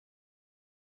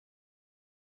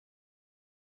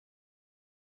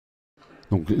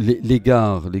Donc les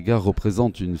gares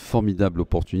représentent une formidable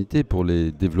opportunité pour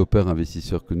les développeurs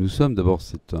investisseurs que nous sommes. D'abord,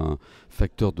 c'est un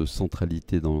facteur de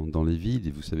centralité dans les villes.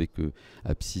 Et vous savez que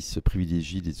apsys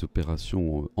privilégie les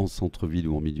opérations en centre-ville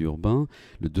ou en milieu urbain.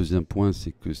 Le deuxième point,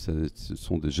 c'est que ce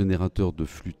sont des générateurs de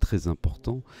flux très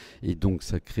importants. Et donc,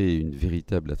 ça crée une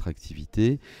véritable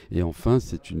attractivité. Et enfin,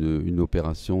 c'est une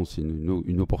opération, c'est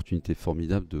une opportunité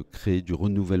formidable de créer du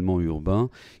renouvellement urbain,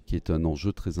 qui est un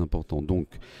enjeu très important. Donc,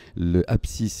 le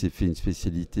apsys s'est fait une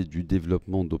spécialité du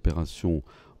développement d'opérations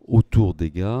autour des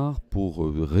gares pour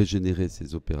régénérer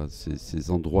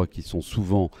ces endroits qui sont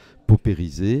souvent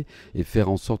paupérisés et faire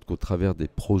en sorte qu'au travers des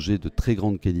projets de très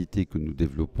grande qualité que nous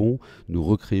développons, nous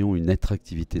recréons une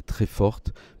attractivité très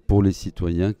forte pour les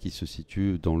citoyens qui se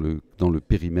situent dans le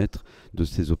périmètre de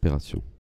ces opérations.